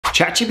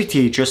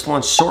ChatGPT just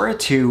launched Sora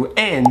 2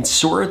 and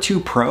Sora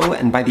 2 Pro,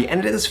 and by the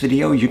end of this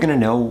video, you're gonna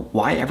know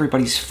why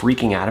everybody's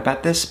freaking out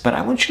about this, but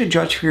I want you to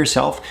judge for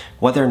yourself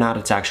whether or not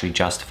it's actually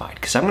justified,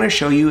 because I'm gonna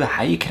show you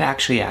how you can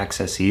actually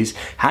access these,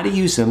 how to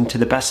use them to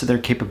the best of their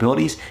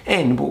capabilities,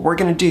 and what we're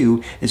gonna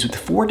do is with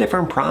 4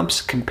 different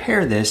prompts,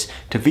 compare this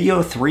to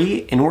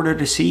VO3 in order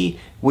to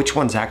see which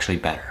one's actually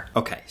better.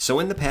 Okay, so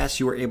in the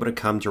past you were able to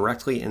come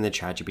directly in the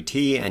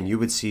ChatGPT and you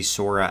would see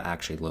Sora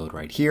actually load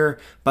right here,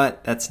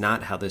 but that's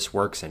not how this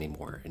works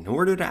anymore. In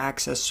order to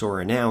access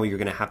Sora now, you're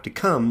gonna have to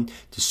come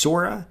to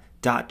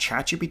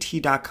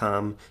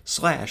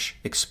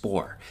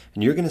sora.chatgpt.com/explore.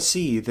 And you're gonna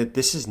see that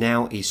this is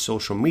now a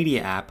social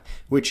media app,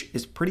 which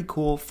is pretty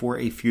cool for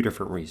a few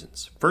different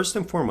reasons. First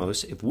and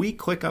foremost, if we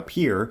click up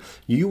here,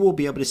 you will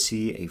be able to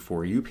see a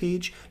For You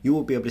page. You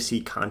will be able to see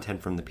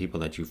content from the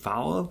people that you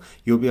follow.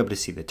 You'll be able to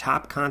see the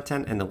top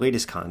content and the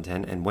latest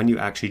content. And when you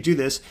actually do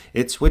this,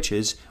 it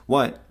switches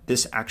what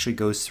this actually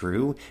goes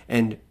through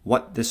and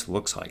what this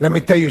looks like. Let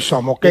me tell you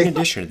something, okay? In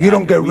addition to that, you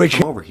don't get rich.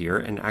 Come over here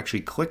and actually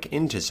click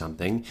into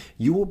something,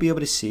 you will be able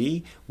to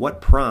see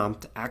what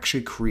prompt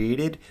actually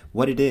created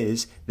what it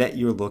is that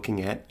you're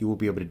looking at. You will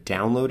be able to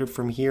download it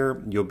from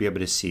here. You'll be able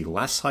to see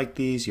less like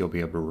these. You'll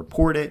be able to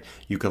report it.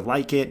 You could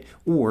like it,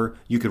 or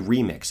you could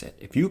remix it.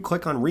 If you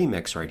click on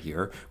remix right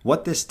here,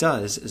 what this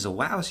does is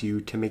allows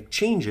you to make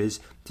changes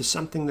to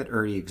something that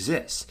already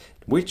exists,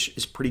 which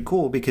is pretty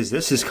cool because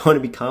this is going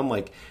to become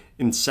like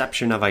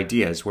inception of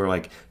ideas where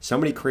like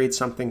somebody creates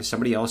something,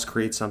 somebody else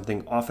creates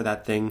something off of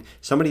that thing,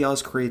 somebody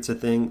else creates a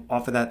thing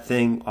off of that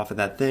thing, off of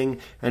that thing,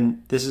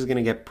 and this is going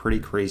to get pretty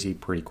crazy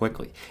pretty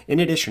quickly. In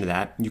addition to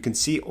that, you can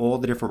see all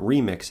the different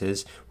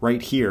remixes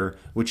right here,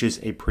 which is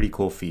a pretty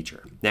cool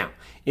feature. Now,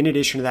 in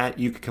addition to that,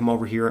 you could come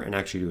over here and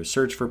actually do a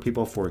search for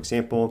people. For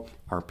example,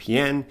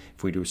 RPN,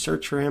 if we do a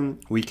search for him,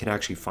 we can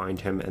actually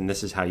find him, and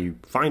this is how you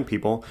find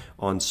people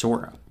on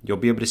Sora. You'll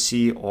be able to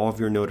see all of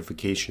your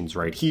notifications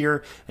right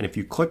here, and if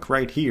you click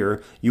right here,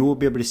 you will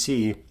be able to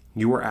see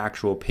your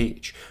actual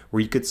page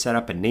where you could set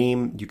up a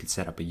name, you could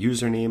set up a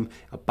username,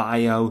 a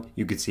bio,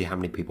 you could see how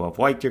many people have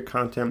liked your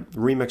content,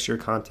 remixed your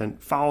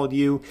content, followed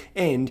you,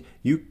 and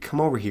you come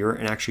over here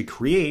and actually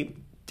create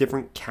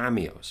different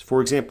cameos.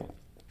 For example,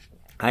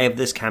 I have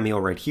this cameo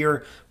right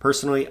here.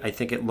 Personally, I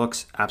think it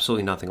looks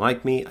absolutely nothing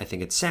like me. I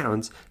think it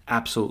sounds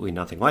absolutely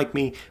nothing like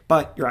me,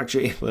 but you're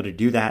actually able to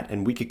do that,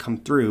 and we could come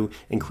through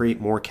and create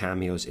more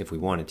cameos if we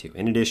wanted to.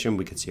 In addition,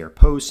 we could see our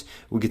posts.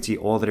 We could see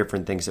all the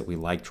different things that we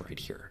liked right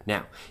here.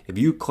 Now, if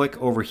you click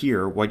over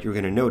here, what you're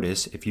gonna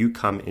notice if you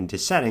come into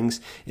settings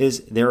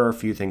is there are a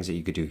few things that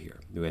you could do here.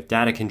 We have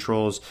data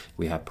controls.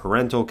 We have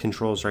parental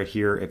controls right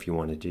here if you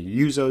wanted to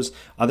use those.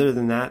 Other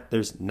than that,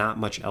 there's not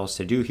much else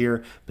to do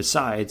here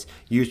besides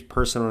use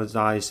personalized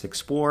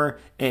explore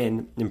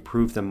and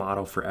improve the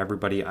model for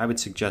everybody. I would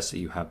suggest that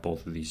you have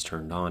both of these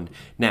turned on.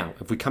 Now,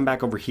 if we come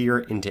back over here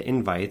into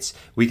invites,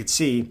 we could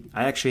see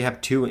I actually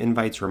have 2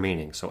 invites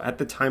remaining. So at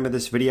the time of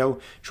this video,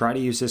 try to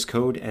use this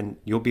code and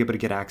you'll be able to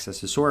get access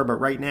to Sora, but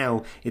right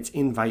now it's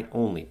invite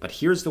only. But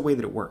here's the way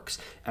that it works.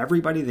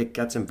 Everybody that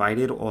gets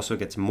invited also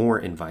gets more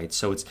invites.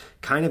 So it's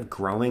kind of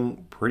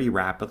growing pretty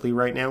rapidly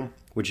right now,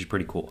 which is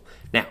pretty cool.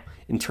 Now,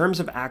 in terms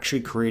of actually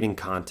creating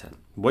content,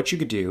 what you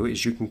could do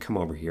is you can come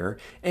over here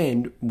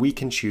and we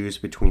can choose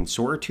between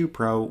Sora 2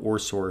 Pro or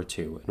Sora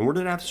 2. In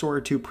order to have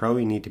Sora 2 Pro,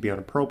 you need to be on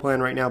a Pro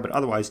plan right now, but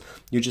otherwise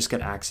you just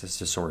get access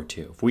to Sora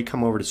 2. If we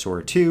come over to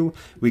Sora 2,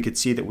 we could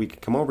see that we could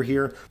come over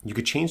here. You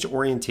could change the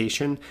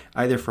orientation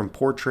either from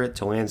portrait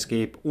to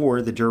landscape,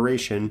 or the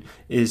duration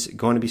is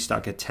going to be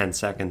stuck at 10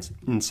 seconds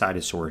inside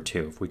of Sora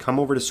 2. If we come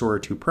over to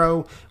Sora 2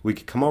 Pro, we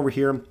could come over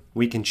here.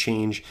 We can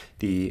change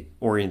the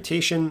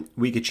orientation,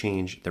 we could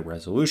change the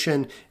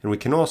resolution, and we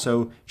can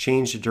also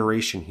change the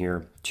duration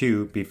here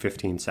to be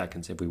 15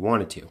 seconds if we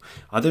wanted to.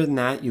 Other than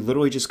that, you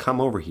literally just come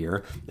over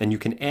here and you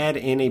can add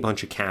in a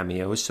bunch of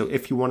cameos. So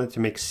if you wanted to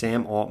make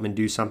Sam Altman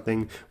do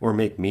something, or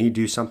make me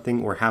do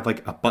something, or have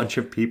like a bunch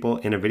of people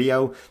in a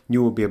video,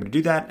 you will be able to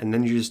do that, and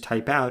then you just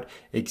type out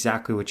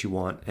exactly what you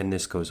want and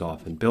this goes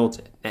off and builds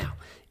it. Now,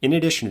 in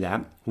addition to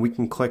that, we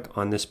can click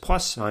on this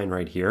plus sign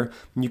right here.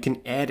 You can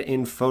add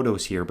in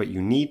photos here, but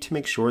you need to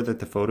make sure that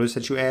the photos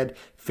that you add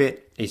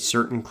fit a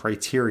certain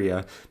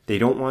criteria. They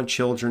don't want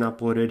children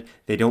uploaded.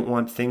 They don't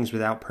want things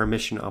without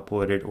permission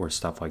uploaded or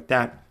stuff like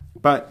that.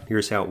 But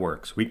here's how it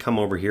works. We come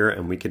over here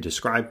and we could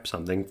describe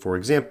something. For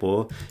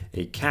example,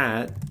 a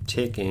cat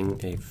taking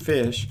a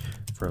fish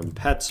from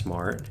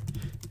PetSmart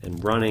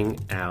and running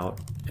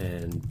out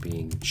and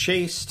being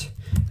chased.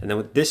 And then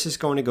what this is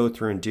going to go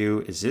through and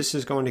do is this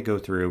is going to go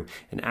through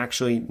and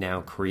actually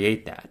now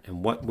create that.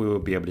 And what we will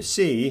be able to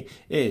see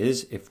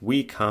is if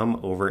we come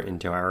over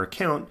into our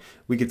account,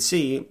 we could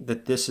see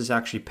that this is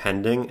actually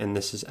pending and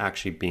this is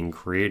actually being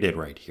created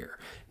right here.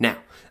 Now,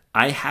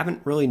 I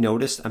haven't really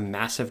noticed a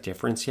massive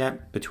difference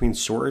yet between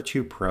Sora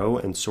 2 Pro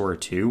and Sora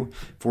 2.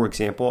 For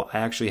example, I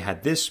actually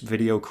had this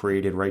video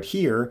created right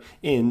here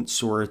in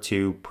Sora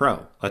 2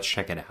 Pro. Let's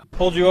check it out.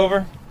 Pulled you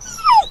over.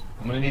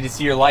 I'm gonna need to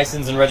see your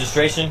license and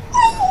registration.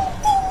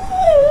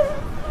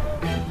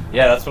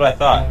 Yeah, that's what I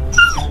thought.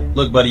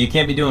 Look, buddy, you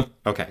can't be doing...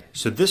 Okay,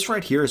 so this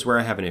right here is where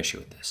I have an issue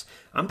with this.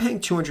 I'm paying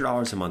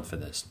 $200 a month for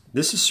this.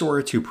 This is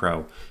Sora 2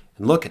 Pro,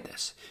 and look at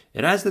this.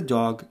 It has the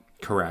dog,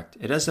 correct.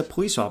 It has the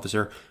police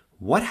officer.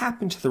 What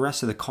happened to the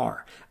rest of the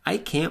car? I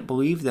can't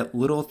believe that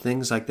little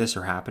things like this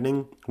are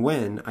happening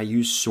when I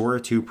use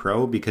Sora 2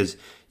 Pro, because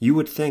you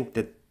would think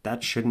that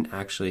that shouldn't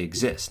actually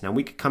exist. Now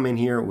we could come in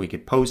here, we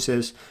could post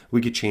this, we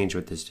could change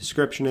what this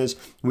description is,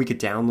 we could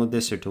download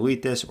this or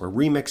delete this or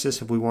remix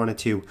this if we wanted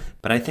to,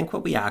 but I think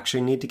what we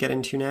actually need to get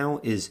into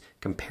now is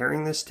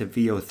comparing this to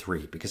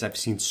VO3, because I've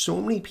seen so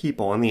many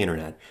people on the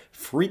internet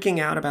freaking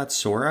out about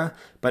Sora,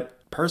 but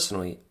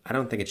personally, I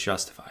don't think it's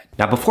justified.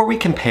 Now, before we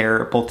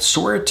compare both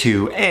Sora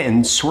 2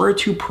 and Sora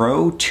 2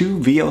 Pro to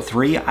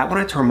VO3, I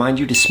wanted to remind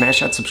you to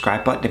smash that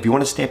subscribe button if you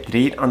want to stay up to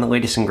date on the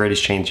latest and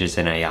greatest changes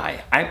in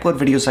AI. I upload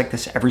videos like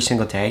this every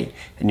single day,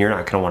 and you're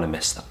not going to want to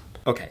miss them.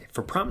 Okay,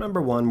 for prompt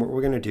number 1, what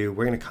we're going to do,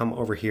 we're going to come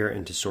over here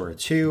into Sora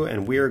 2,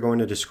 and we are going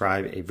to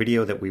describe a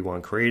video that we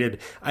want created.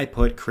 I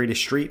put create a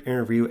street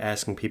interview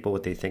asking people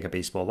what they think of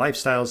baseball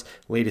lifestyles,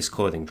 latest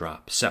clothing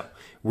drop. So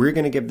we're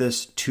going to give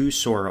this to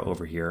Sora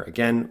over here.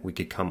 Again, we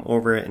could come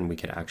over it and we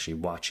could actually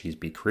watch these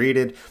be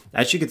created.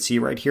 As you can see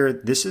right here,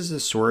 this is a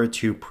Sora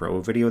 2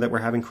 Pro video that we're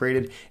having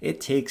created. It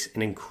takes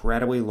an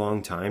incredibly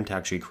long time to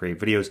actually create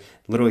videos. It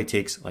literally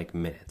takes like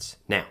minutes.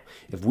 Now,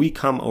 if we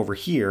come over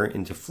here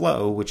into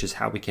Flow, which is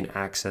how we can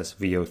access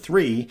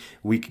VO3,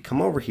 we could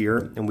come over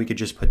here and we could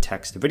just put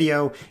text to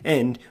video,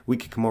 and we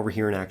could come over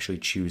here and actually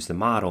choose the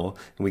model,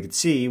 and we could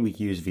see we could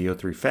use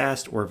VO3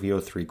 fast or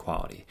VO3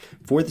 quality.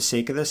 For the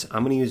sake of this,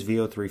 I'm going to use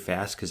VO3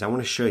 fast because I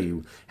want to show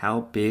you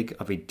how big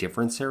of a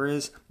difference there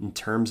is in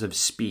terms of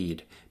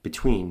speed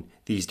between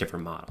these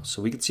different models.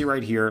 So we can see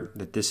right here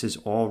that this is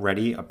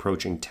already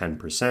approaching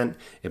 10%.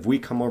 If we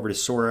come over to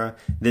Sora,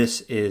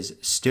 this is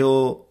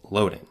still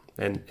loading.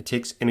 And it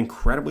takes an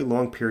incredibly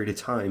long period of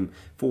time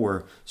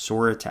for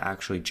Sora to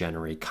actually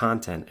generate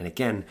content. And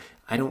again,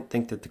 I don't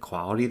think that the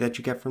quality that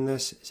you get from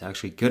this is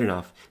actually good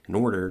enough in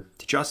order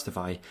to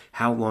justify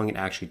how long it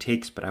actually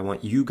takes. But I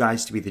want you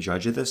guys to be the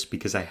judge of this,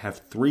 because I have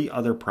 3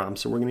 other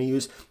prompts that we're going to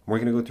use. We're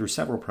going to go through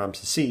several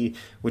prompts to see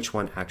which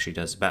one actually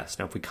does best.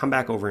 Now, if we come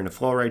back over into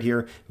Flow right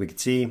here, we can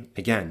see,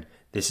 again,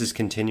 this is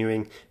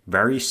continuing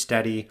very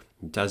steady,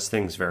 does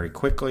things very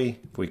quickly.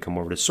 If we come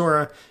over to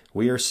Sora,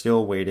 we are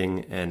still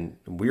waiting, and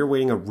we are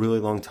waiting a really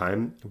long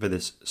time for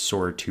this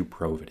Sora 2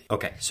 Pro video.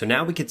 Okay, so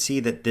now we could see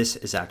that this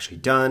is actually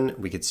done.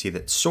 We could see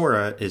that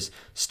Sora is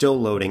still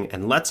loading,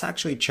 and let's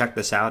actually check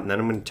this out, and then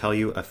I'm going to tell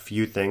you a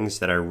few things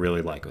that I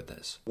really like with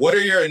this. What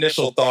are your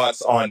initial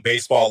thoughts on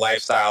Baseball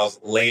Lifestyle's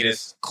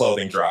latest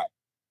clothing drop?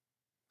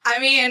 I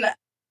mean,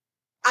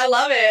 I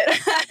love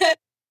it.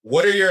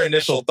 What are your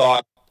initial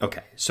thoughts?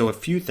 Okay, so a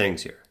few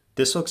things here.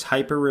 This looks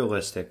hyper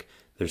realistic.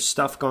 There's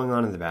stuff going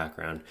on in the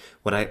background.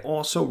 What I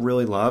also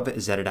really love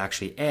is that it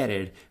actually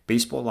added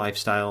Baseball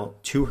Lifestyle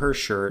to her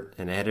shirt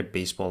and added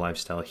Baseball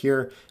Lifestyle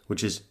here,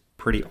 which is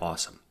pretty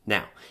awesome.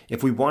 Now,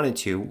 if we wanted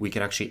to, we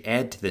could actually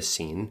add to this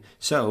scene,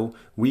 so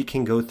we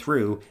can go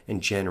through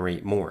and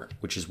generate more,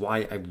 which is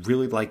why I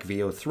really like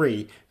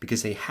VO3,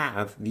 because they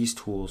have these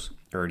tools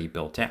already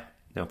built out.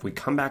 Now, if we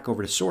come back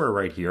over to Sora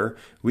right here,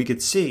 we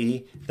could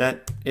see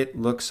that it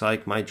looks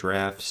like my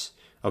drafts.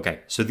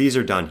 Okay, so these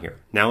are done here.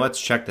 Now let's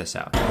check this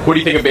out. What do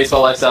you think of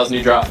Baseball Lifestyle's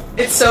new drop?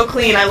 It's so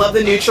clean. I love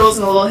the neutrals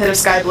and the little hit of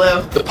sky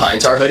blue. The pine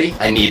tar hoodie?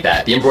 I need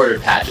that. The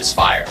embroidered patch is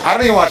fire. I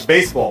don't even watch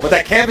baseball, but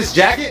that canvas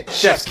jacket,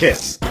 chef's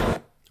kiss.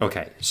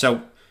 Okay,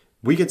 so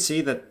we could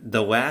see that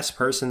the last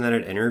person that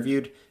it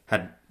interviewed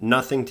had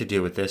nothing to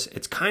do with this.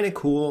 It's kind of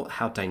cool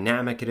how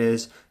dynamic it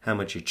is, how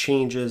much it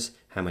changes,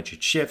 how much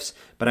it shifts.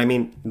 But I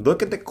mean,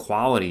 look at the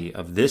quality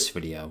of this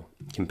video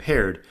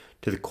compared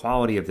to the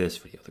quality of this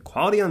video. The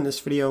quality on this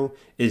video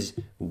is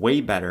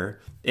way better.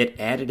 It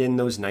added in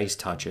those nice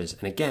touches.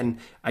 And again,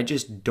 I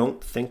just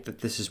don't think that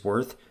this is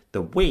worth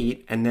the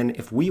wait. And then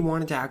if we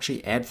wanted to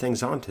actually add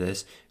things onto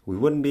this, we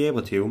wouldn't be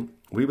able to.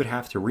 We would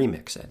have to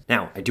remix it.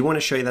 Now, I do want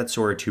to show you that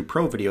Sora 2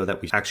 Pro video that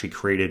we actually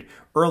created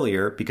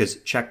earlier,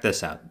 because check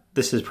this out.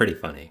 This is pretty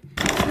funny.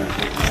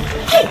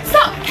 Hey,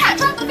 stop! Cat,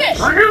 drop the fish!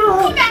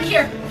 Come back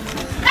here!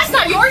 That's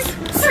not yours!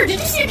 Sir, did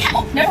you see a cat?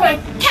 Oh, never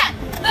mind. Cat!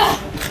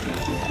 Ugh.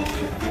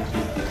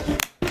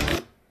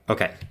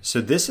 Okay,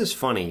 so this is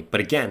funny, but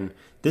again,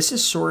 this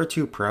is Sora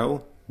 2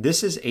 Pro.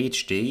 This is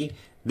HD.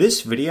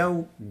 This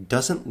video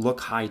doesn't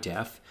look high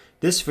def.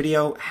 This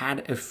video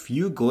had a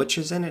few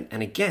glitches in it,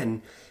 and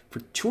again, for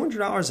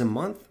 $200 a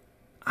month,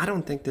 I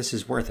don't think this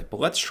is worth it, but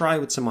let's try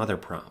with some other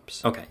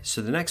prompts. Okay,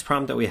 so the next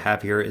prompt that we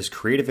have here is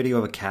create a video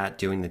of a cat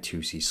doing the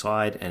 2C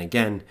slide, and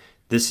again,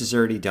 this is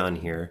already done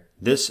here.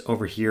 This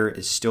over here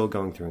is still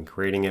going through and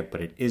creating it,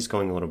 but it is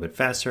going a little bit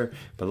faster,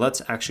 but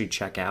let's actually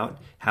check out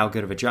how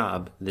good of a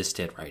job this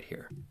did right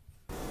here.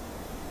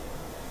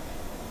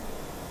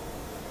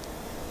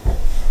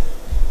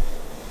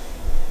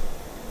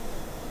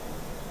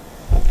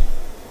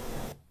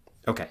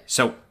 Okay,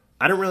 so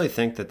I don't really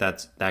think that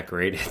that's that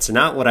great. It's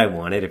not what I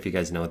wanted, if you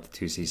guys know what the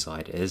 2C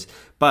slide is.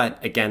 But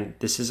again,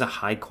 this is a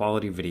high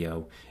quality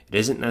video. It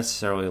isn't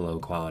necessarily low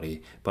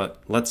quality,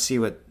 but let's see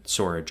what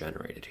Sora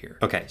generated here.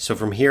 Okay, so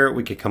from here,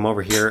 we could come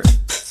over here.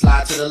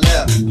 Slide to the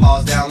left,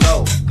 pause down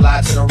low,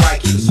 glide to the right,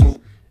 keep it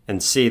smooth.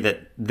 And see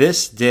that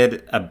this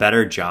did a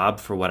better job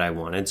for what I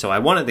wanted. So I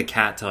wanted the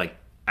cat to like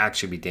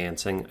actually be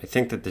dancing. I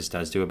think that this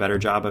does do a better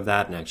job of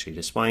that and actually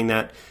displaying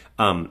that.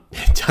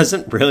 It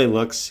doesn't really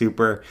look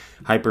super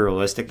hyper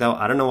realistic though.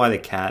 I don't know why the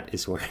cat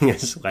is wearing a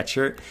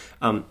sweatshirt.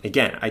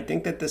 Again, I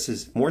think that this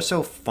is more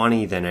so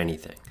funny than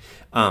anything.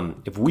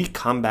 If we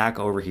come back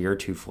over here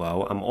to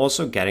Flow, I'm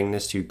also getting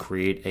this to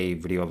create a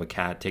video of a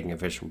cat taking a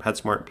fish from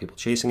PetSmart, people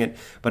chasing it.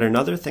 But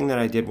another thing that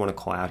I did want to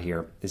call out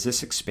here is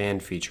this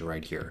expand feature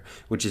right here,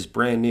 which is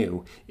brand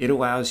new. It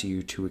allows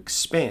you to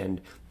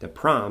expand the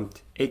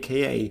prompt,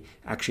 aka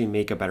actually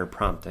make a better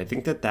prompt. I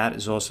think that that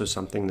is also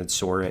something that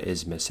Sora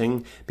is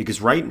missing, because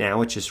right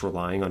now it's just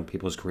relying on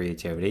people's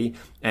creativity.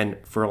 And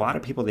for a lot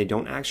of people, they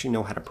don't actually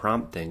know how to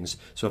prompt things.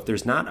 So if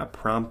there's not a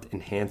prompt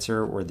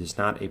enhancer or there's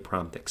not a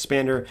prompt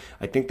expander,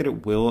 I think that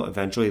it will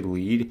eventually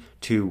lead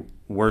to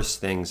worse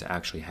things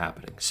actually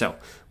happening. So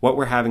what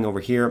we're having over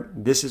here,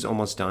 this is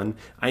almost done.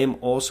 I am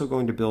also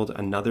going to build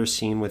another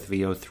scene with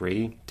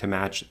VO3 to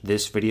match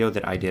this video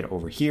that I did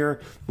over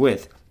here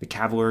with the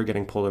Cavalier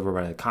getting pulled over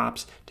by the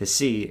cops to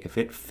see if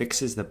it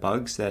fixes the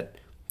bugs that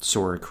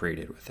Sora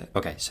created with it.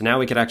 Okay, so now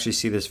we could actually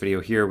see this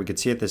video here. We could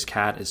see that this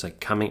cat is like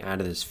coming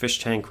out of this fish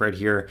tank right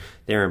here.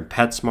 They're in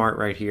PetSmart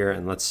right here,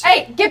 and let's see.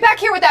 Hey, get back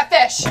here with that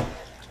fish!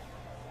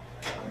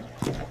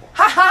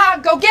 Ha ha!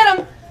 Go get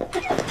him!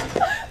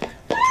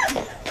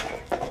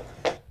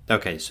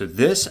 Okay, so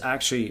this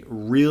actually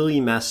really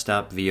messed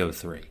up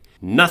VO3.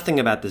 Nothing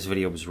about this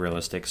video was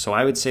realistic, so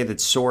I would say that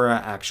Sora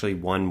actually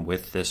won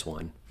with this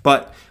one.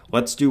 But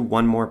let's do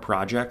one more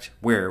project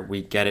where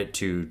we get it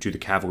to the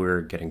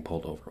Cavalier getting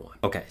pulled over one.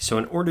 Okay, so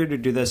in order to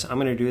do this, I'm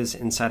gonna do this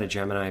inside of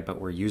Gemini, but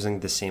we're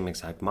using the same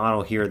exact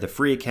model here. The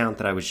free account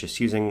that I was just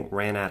using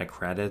ran out of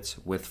credits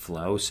with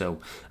Flow, so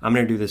I'm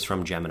gonna do this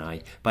from Gemini.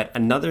 But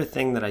another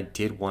thing that I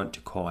did want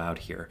to call out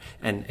here,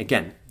 and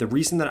again, the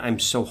reason that I'm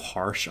so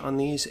harsh on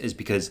these is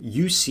because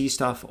you see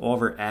stuff all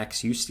over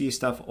X, you see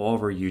stuff all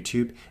over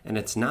YouTube, and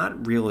it's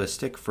not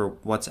realistic for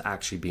what's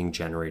actually being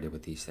generated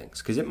with these things.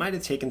 Because it might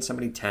have taken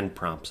somebody 10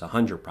 prompts,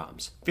 100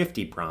 prompts,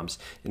 50 prompts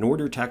in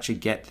order to actually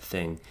get the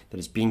thing that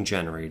is being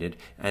generated.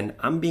 And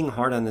I'm being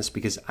hard on this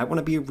because I want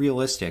to be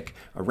realistic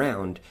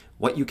around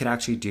what you could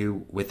actually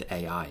do with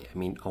AI. I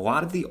mean, a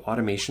lot of the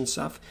automation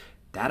stuff,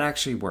 that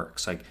actually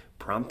works. Like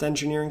prompt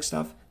engineering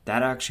stuff,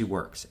 that actually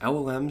works.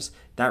 LLMs,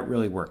 that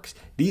really works.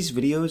 These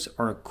videos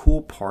are a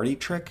cool party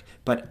trick,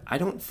 but I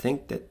don't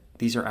think that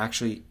these are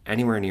actually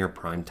anywhere near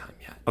prime time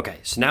yet. Okay,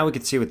 so now we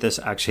can see what this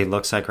actually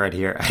looks like right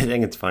here. I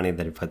think it's funny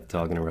that it put the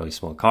dog in a really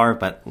small car,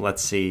 but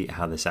let's see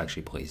how this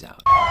actually plays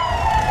out.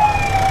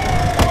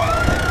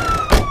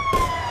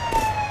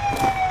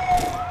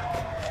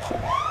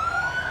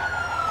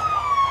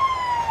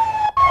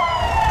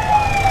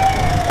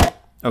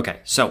 Okay,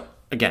 so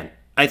again,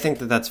 I think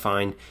that that's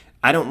fine.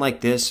 I don't like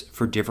this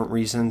for different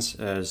reasons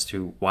as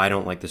to why I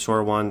don't like the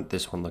Sora one.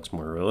 This one looks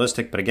more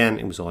realistic, but again,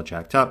 it was all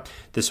jacked up.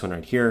 This one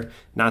right here,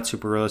 not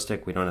super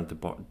realistic. We don't have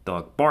the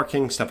dog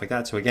barking, stuff like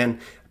that. So again,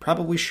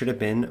 probably should have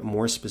been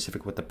more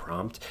specific with the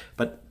prompt.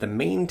 But the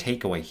main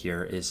takeaway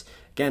here is,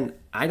 again,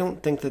 I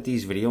don't think that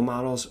these video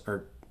models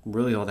are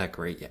really all that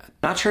great yet.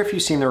 Not sure if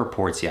you've seen the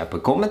reports yet,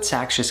 but Goldman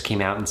Sachs just came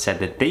out and said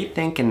that they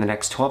think in the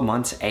next 12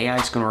 months, AI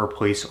is going to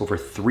replace over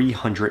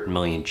 300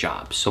 million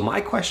jobs. So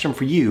my question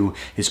for you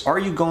is, are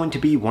you going to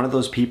be one of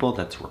those people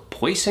that's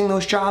replacing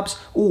those jobs,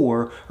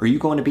 or are you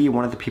going to be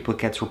one of the people that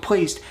gets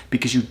replaced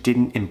because you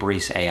didn't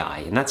embrace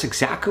AI? And that's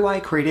exactly why I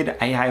created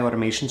AI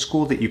Automation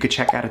School that you could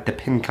check out at the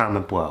pinned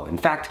comment below. In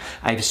fact,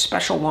 I have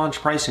special launch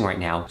pricing right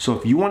now. So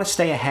if you want to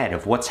stay ahead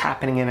of what's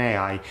happening in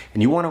AI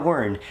and you want to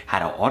learn how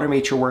to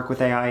automate your work with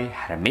AI,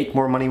 how to make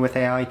more money with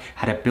AI,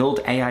 how to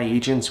build AI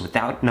agents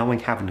without knowing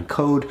having to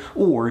code,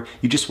 or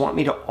you just want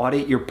me to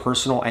audit your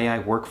personal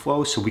AI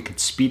workflow so we could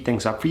speed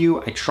things up for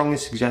you, I strongly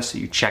suggest that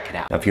you check it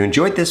out. Now, if you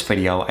enjoyed this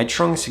video, I'd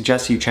strongly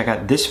suggest that you check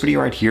out this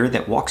video right here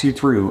that walks you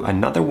through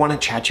another one of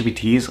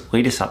ChatGPT's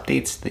latest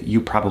updates that you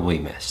probably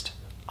missed.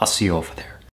 I'll see you over there.